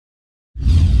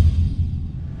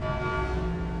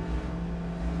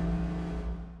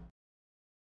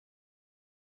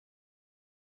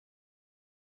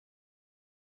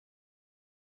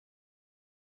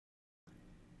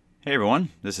Hey everyone,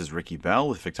 this is Ricky Bell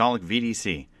with Victaulic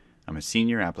VDC. I'm a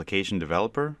senior application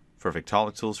developer for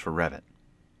Victaulic Tools for Revit.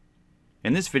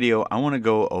 In this video, I want to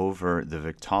go over the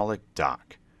Victaulic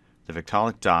Dock. The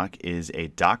Victaulic Dock is a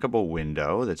dockable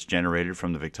window that's generated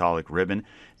from the Victaulic ribbon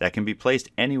that can be placed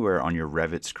anywhere on your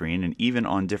Revit screen and even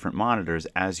on different monitors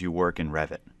as you work in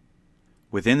Revit.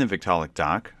 Within the Victaulic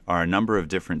Dock are a number of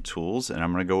different tools, and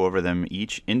I'm going to go over them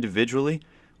each individually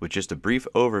with just a brief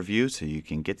overview so you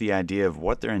can get the idea of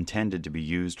what they're intended to be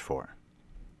used for.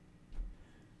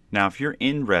 Now, if you're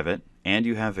in Revit and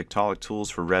you have Victaulic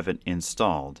Tools for Revit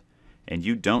installed and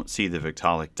you don't see the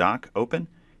Victaulic Dock open,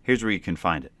 here's where you can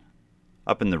find it.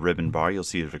 Up in the ribbon bar, you'll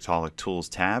see the Victaulic Tools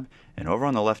tab, and over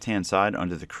on the left-hand side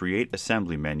under the Create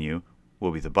Assembly menu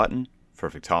will be the button for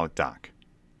Victaulic Dock.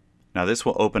 Now, this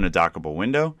will open a dockable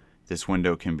window. This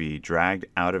window can be dragged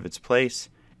out of its place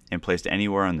and placed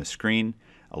anywhere on the screen.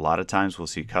 A lot of times we'll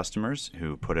see customers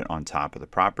who put it on top of the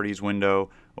properties window,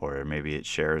 or maybe it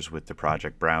shares with the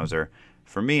project browser.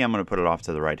 For me, I'm going to put it off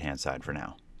to the right-hand side for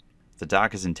now. The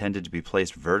dock is intended to be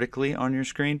placed vertically on your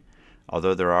screen,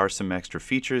 although there are some extra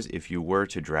features if you were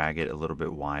to drag it a little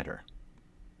bit wider.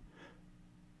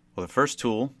 Well, the first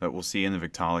tool that we'll see in the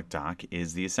Victaulic Dock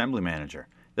is the Assembly Manager.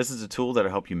 This is a tool that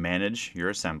will help you manage your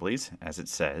assemblies, as it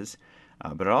says,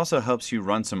 but it also helps you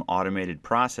run some automated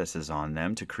processes on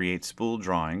them to create spool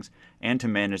drawings and to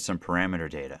manage some parameter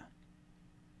data.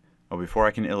 Well, before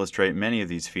I can illustrate many of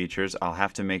these features, I'll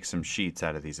have to make some sheets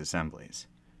out of these assemblies.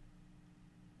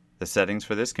 The settings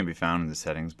for this can be found in the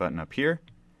Settings button up here,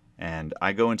 and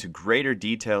I go into greater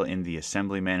detail in the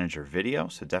Assembly Manager video,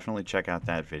 so definitely check out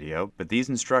that video. But these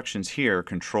instructions here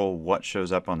control what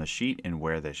shows up on the sheet and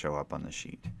where they show up on the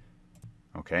sheet.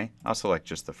 Okay, I'll select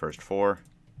just the first four,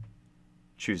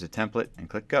 choose a template, and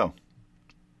click Go.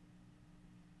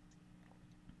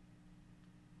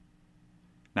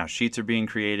 Now, sheets are being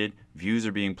created, views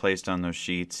are being placed on those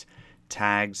sheets,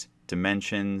 tags,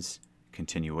 dimensions,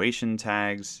 continuation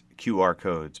tags, QR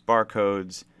codes,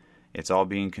 barcodes. It's all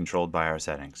being controlled by our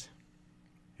settings.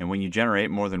 And when you generate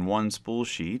more than one spool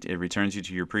sheet, it returns you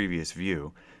to your previous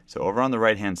view. So over on the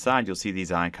right-hand side, you'll see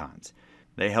these icons.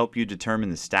 They help you determine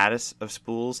the status of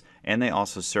spools, and they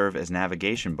also serve as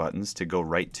navigation buttons to go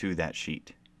right to that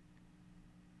sheet.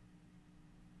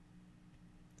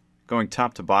 Going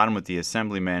top to bottom with the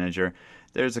Assembly Manager,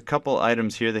 there's a couple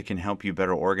items here that can help you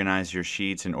better organize your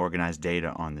sheets and organize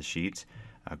data on the sheets.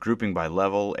 Grouping by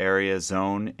level, area,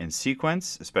 zone, and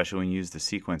sequence, especially when you use the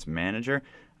Sequence Manager,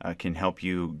 can help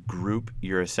you group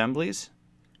your assemblies.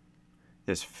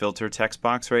 This filter text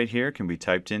box right here can be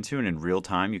typed into, and in real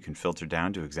time you can filter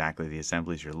down to exactly the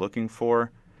assemblies you're looking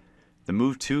for. The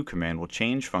Move To command will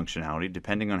change functionality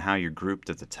depending on how you're grouped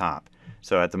at the top.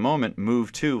 So at the moment,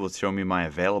 Move To will show me my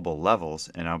available levels,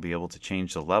 and I'll be able to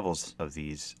change the levels of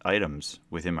these items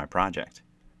within my project.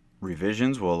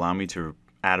 Revisions will allow me to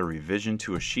add a revision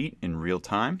to a sheet in real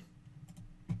time.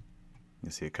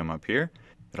 You'll see it come up here.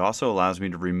 It also allows me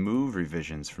to remove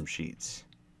revisions from sheets.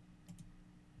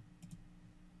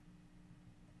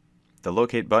 The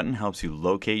Locate button helps you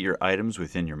locate your items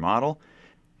within your model,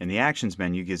 and the Actions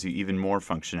menu gives you even more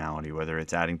functionality, whether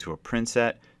it's adding to a print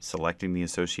set, selecting the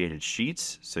associated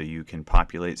sheets so you can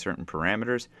populate certain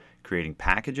parameters, creating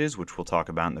packages, which we'll talk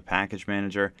about in the Package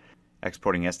Manager,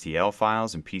 exporting STL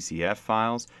files and PCF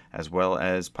files, as well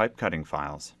as pipe cutting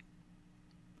files.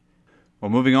 Well,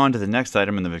 moving on to the next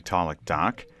item in the Victaulic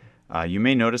Dock, you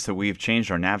may notice that we've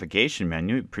changed our navigation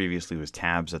menu. It previously was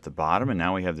tabs at the bottom, and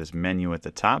now we have this menu at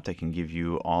the top that can give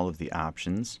you all of the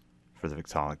options for the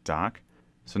Victaulic Dock.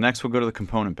 So next we'll go to the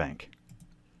Component Bank.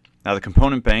 Now, the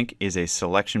Component Bank is a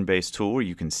selection-based tool where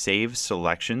you can save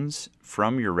selections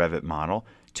from your Revit model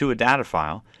to a data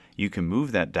file. You can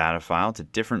move that data file to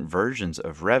different versions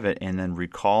of Revit and then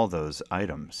recall those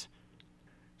items.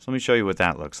 So let me show you what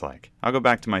that looks like. I'll go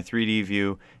back to my 3D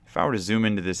view. If I were to zoom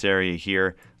into this area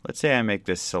here, let's say I make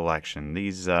this selection.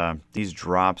 These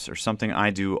drops are something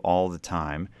I do all the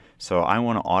time, so I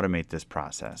want to automate this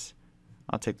process.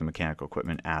 I'll take the mechanical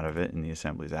equipment out of it and the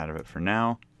assemblies out of it for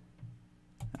now.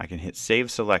 I can hit Save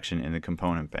Selection in the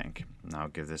Component Bank. And I'll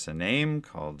give this a name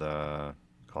called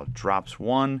Drops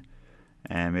 1,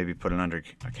 and maybe put it under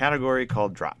a category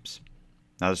called Drops.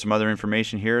 Now, there's some other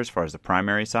information here as far as the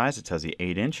primary size. It tells you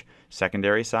 8-inch.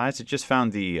 Secondary size, it just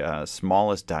found the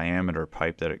smallest diameter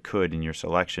pipe that it could in your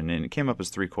selection, and it came up as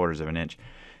 3/4 of an inch.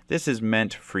 This is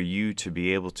meant for you to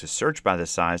be able to search by the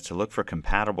size to look for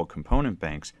compatible component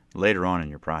banks later on in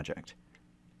your project.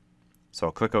 So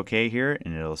I'll click OK here,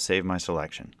 and it'll save my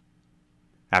selection.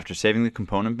 After saving the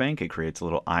component bank, it creates a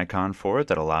little icon for it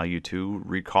that will allow you to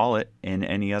recall it in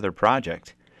any other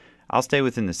project. I'll stay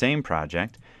within the same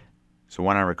project, So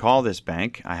when I recall this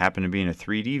bank, I happen to be in a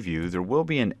 3D view. There will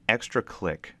be an extra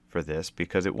click for this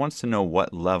because it wants to know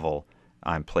what level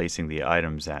I'm placing the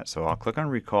items at. So I'll click on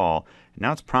recall.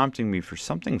 Now it's prompting me for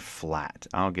something flat.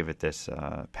 I'll give it this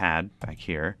pad back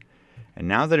here. And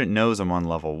now that it knows I'm on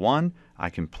level 1, I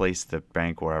can place the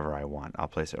bank wherever I want. I'll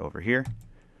place it over here.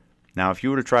 Now if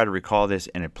you were to try to recall this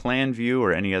in a plan view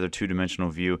or any other two-dimensional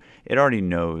view, it already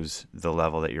knows the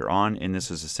level that you're on, and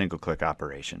this is a single click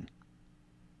operation.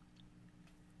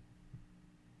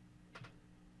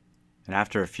 And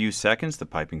after a few seconds, the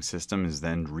piping system is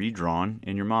then redrawn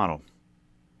in your model.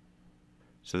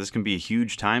 So this can be a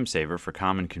huge time saver for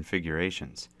common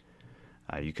configurations.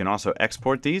 You can also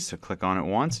export these, so click on it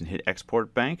once and hit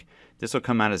Export Bank. This will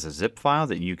come out as a zip file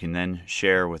that you can then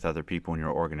share with other people in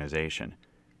your organization.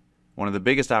 One of the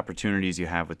biggest opportunities you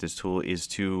have with this tool is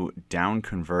to down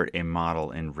convert a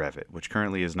model in Revit, which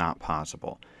currently is not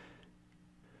possible.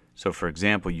 So for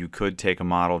example, you could take a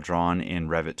model drawn in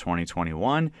Revit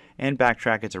 2021 and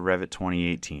backtrack it to Revit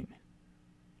 2018.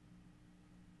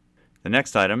 The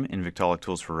next item in Victaulic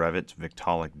Tools for Revit's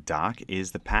Victaulic Dock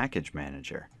is the Package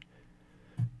Manager.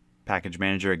 Package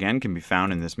Manager again can be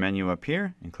found in this menu up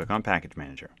here, and click on Package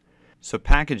Manager. So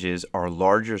packages are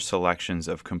larger selections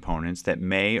of components that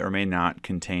may or may not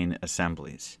contain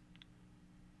assemblies.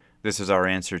 This is our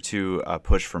answer to a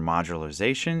push for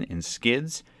modularization in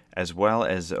skids, as well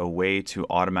as a way to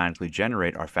automatically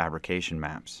generate our fabrication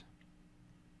maps.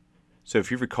 So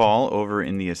if you recall, over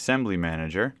in the Assembly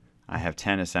Manager, I have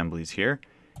 10 assemblies here.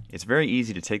 It's very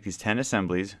easy to take these 10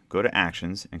 assemblies, go to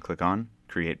Actions, and click on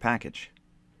Create Package.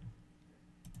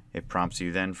 It prompts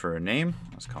you then for a name.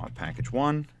 Let's call it Package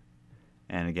 1.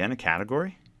 And again, a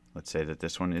category. Let's say that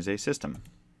this one is a system.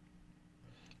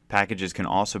 Packages can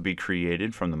also be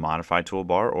created from the Modify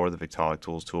toolbar or the Victaulic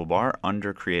Tools toolbar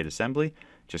under Create Assembly.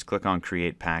 Just click on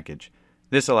Create Package.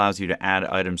 This allows you to add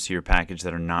items to your package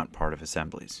that are not part of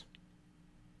assemblies.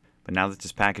 But now that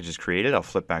this package is created, I'll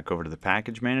flip back over to the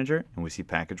Package Manager, and we see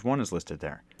Package 1 is listed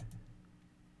there.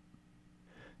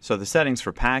 So the settings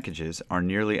for packages are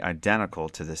nearly identical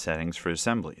to the settings for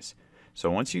assemblies. So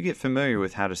once you get familiar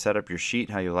with how to set up your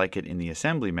sheet how you like it in the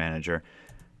Assembly Manager,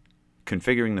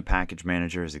 configuring the Package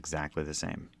Manager is exactly the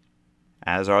same.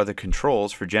 As are the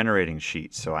controls for generating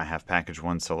sheets. So I have Package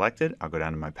 1 selected. I'll go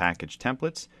down to my Package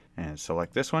Templates and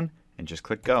select this one and just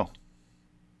click Go.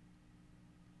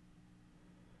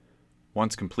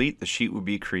 Once complete, the sheet will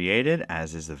be created,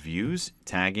 as is the views,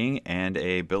 tagging, and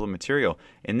a bill of material.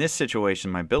 In this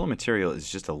situation, my bill of material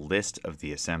is just a list of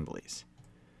the assemblies.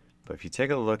 But if you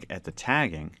take a look at the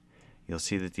tagging, you'll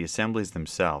see that the assemblies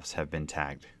themselves have been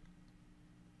tagged.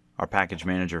 Our Package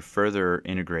Manager further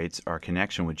integrates our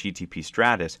connection with GTP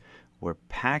Stratus, where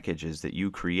packages that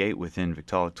you create within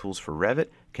Victaulic Tools for Revit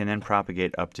can then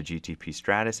propagate up to GTP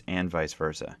Stratus and vice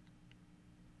versa.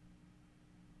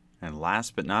 And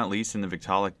last but not least in the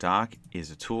Victaulic Dock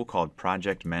is a tool called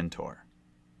Project Mentor.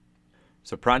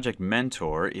 So Project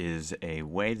Mentor is a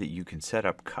way that you can set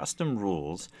up custom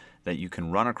rules that you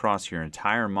can run across your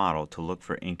entire model to look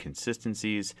for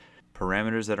inconsistencies,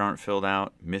 parameters that aren't filled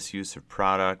out, misuse of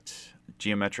product,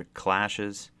 geometric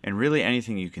clashes, and really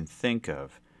anything you can think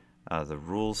of. The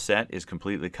rule set is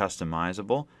completely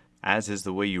customizable, as is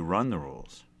the way you run the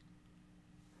rules.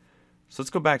 So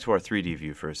let's go back to our 3D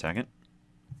view for a second.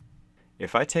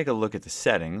 If I take a look at the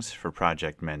settings for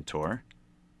Project Mentor,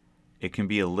 it can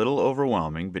be a little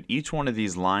overwhelming, but each one of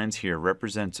these lines here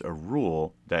represents a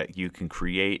rule that you can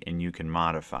create and you can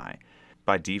modify.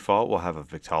 By default, we'll have a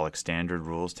Victaulic standard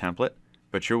rules template,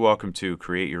 but you're welcome to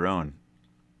create your own.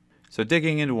 So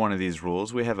digging into one of these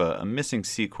rules, we have a missing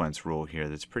sequence rule here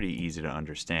that's pretty easy to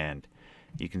understand.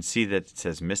 You can see that it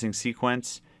says missing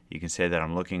sequence. You can say that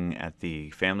I'm looking at the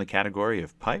family category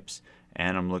of pipes,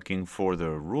 and I'm looking for the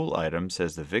rule item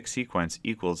says the Vic sequence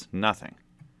equals nothing.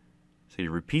 So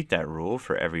you repeat that rule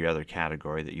for every other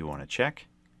category that you want to check.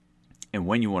 And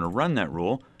when you want to run that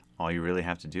rule, all you really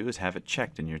have to do is have it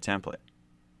checked in your template.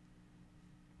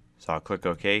 So I'll click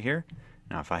OK here.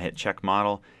 Now if I hit Check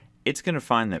Model, it's going to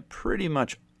find that pretty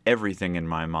much everything in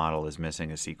my model is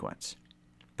missing a sequence.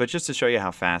 But just to show you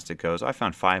how fast it goes, I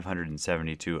found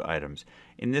 572 items.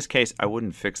 In this case, I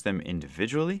wouldn't fix them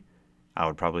individually. I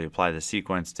would probably apply the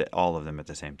sequence to all of them at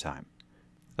the same time.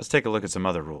 Let's take a look at some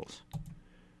other rules.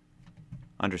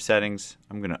 Under Settings,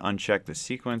 I'm going to uncheck the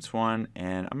sequence one,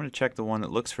 and I'm going to check the one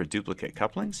that looks for duplicate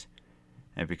couplings.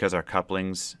 And because our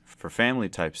couplings for family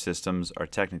type systems are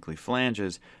technically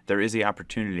flanges, there is the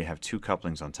opportunity to have two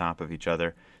couplings on top of each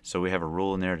other. So we have a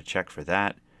rule in there to check for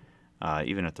that.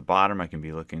 Even at the bottom, I can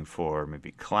be looking for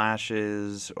maybe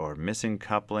clashes or missing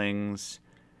couplings.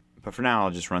 But for now,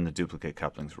 I'll just run the duplicate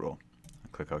couplings rule.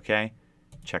 click OK,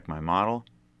 check my model,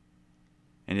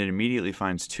 and it immediately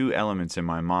finds two elements in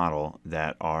my model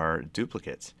that are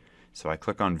duplicates. So I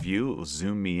click on View, it will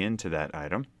zoom me into that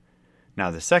item. Now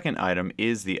the second item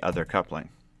is the other coupling.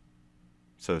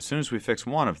 So as soon as we fix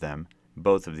one of them,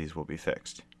 both of these will be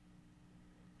fixed.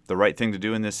 The right thing to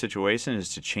do in this situation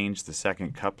is to change the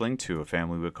second coupling to a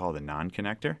family we call the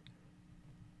non-connector,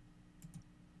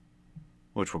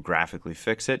 which will graphically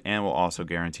fix it and will also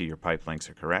guarantee your pipe lengths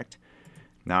are correct.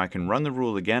 Now I can run the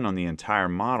rule again on the entire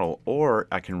model, or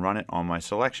I can run it on my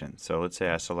selection. So let's say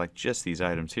I select just these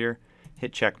items here,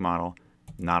 hit check model,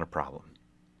 not a problem.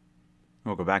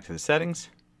 We'll go back to the settings.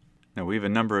 Now we have a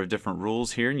number of different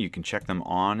rules here, and you can check them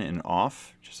on and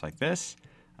off just like this.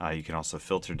 You can also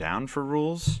filter down for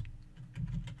rules.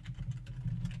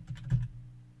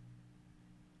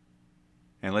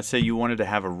 And let's say you wanted to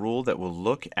have a rule that will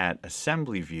look at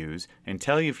assembly views and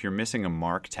tell you if you're missing a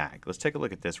mark tag. Let's take a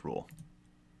look at this rule.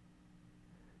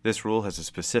 This rule has a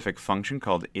specific function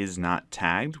called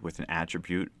isNotTagged with an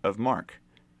attribute of mark.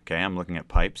 Okay, I'm looking at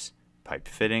pipes, pipe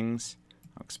fittings,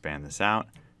 I'll expand this out,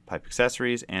 pipe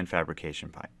accessories, and fabrication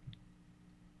pipe.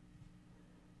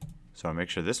 So I'll make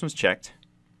sure this one's checked.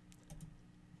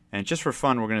 And just for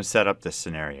fun, we're going to set up this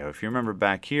scenario. If you remember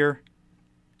back here,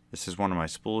 this is one of my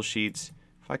spool sheets.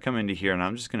 If I come into here and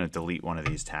I'm just going to delete one of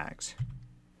these tags.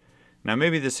 Now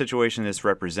maybe the situation this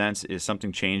represents is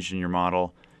something changed in your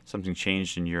model, something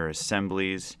changed in your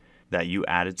assemblies, that you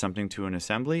added something to an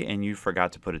assembly and you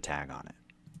forgot to put a tag on it.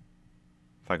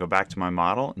 If I go back to my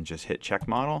model and just hit check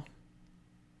model,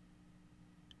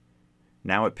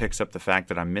 now it picks up the fact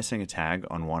that I'm missing a tag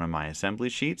on one of my assembly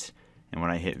sheets, and when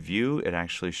I hit view, it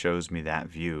actually shows me that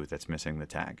view that's missing the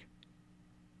tag.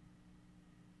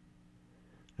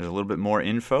 There's a little bit more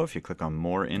info. If you click on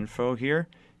more info here,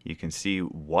 you can see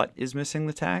what is missing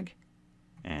the tag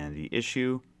and the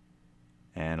issue,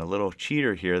 and a little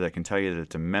cheater here that can tell you that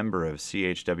it's a member of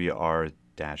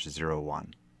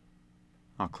CHWR-01.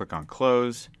 I'll click on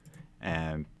close,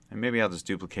 and maybe I'll just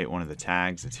duplicate one of the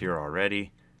tags that's here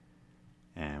already,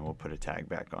 and we'll put a tag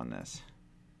back on this.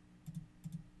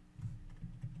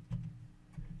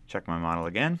 Check my model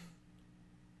again,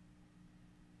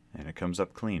 and it comes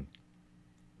up clean.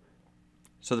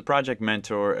 So the Project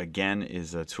Mentor, again,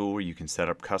 is a tool where you can set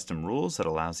up custom rules that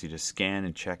allows you to scan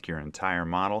and check your entire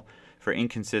model for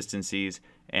inconsistencies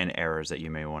and errors that you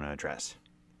may want to address.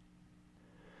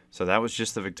 So that was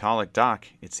just the Victaulic Dock.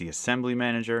 It's the Assembly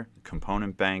Manager,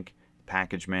 Component Bank,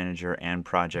 Package Manager, and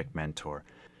Project Mentor.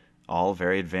 All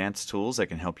very advanced tools that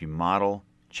can help you model,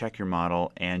 check your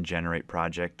model, and generate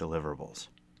project deliverables.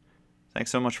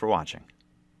 Thanks so much for watching.